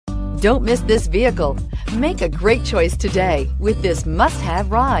Don't miss this vehicle. Make a great choice today with this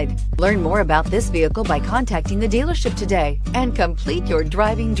must-have ride. Learn more about this vehicle by contacting the dealership today and complete your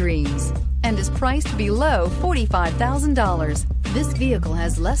driving dreams. And is priced below $45,000. This vehicle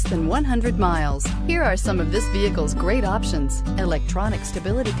has less than 100 miles. Here are some of this vehicle's great options: electronic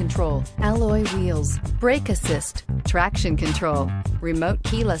stability control, alloy wheels, brake assist, traction control, remote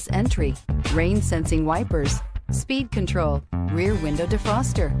keyless entry, rain sensing wipers, speed control, rear window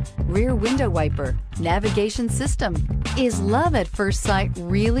defroster, rear window wiper, navigation system. Is love at first sight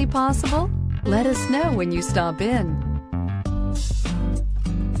really possible? Let us know when you stop in.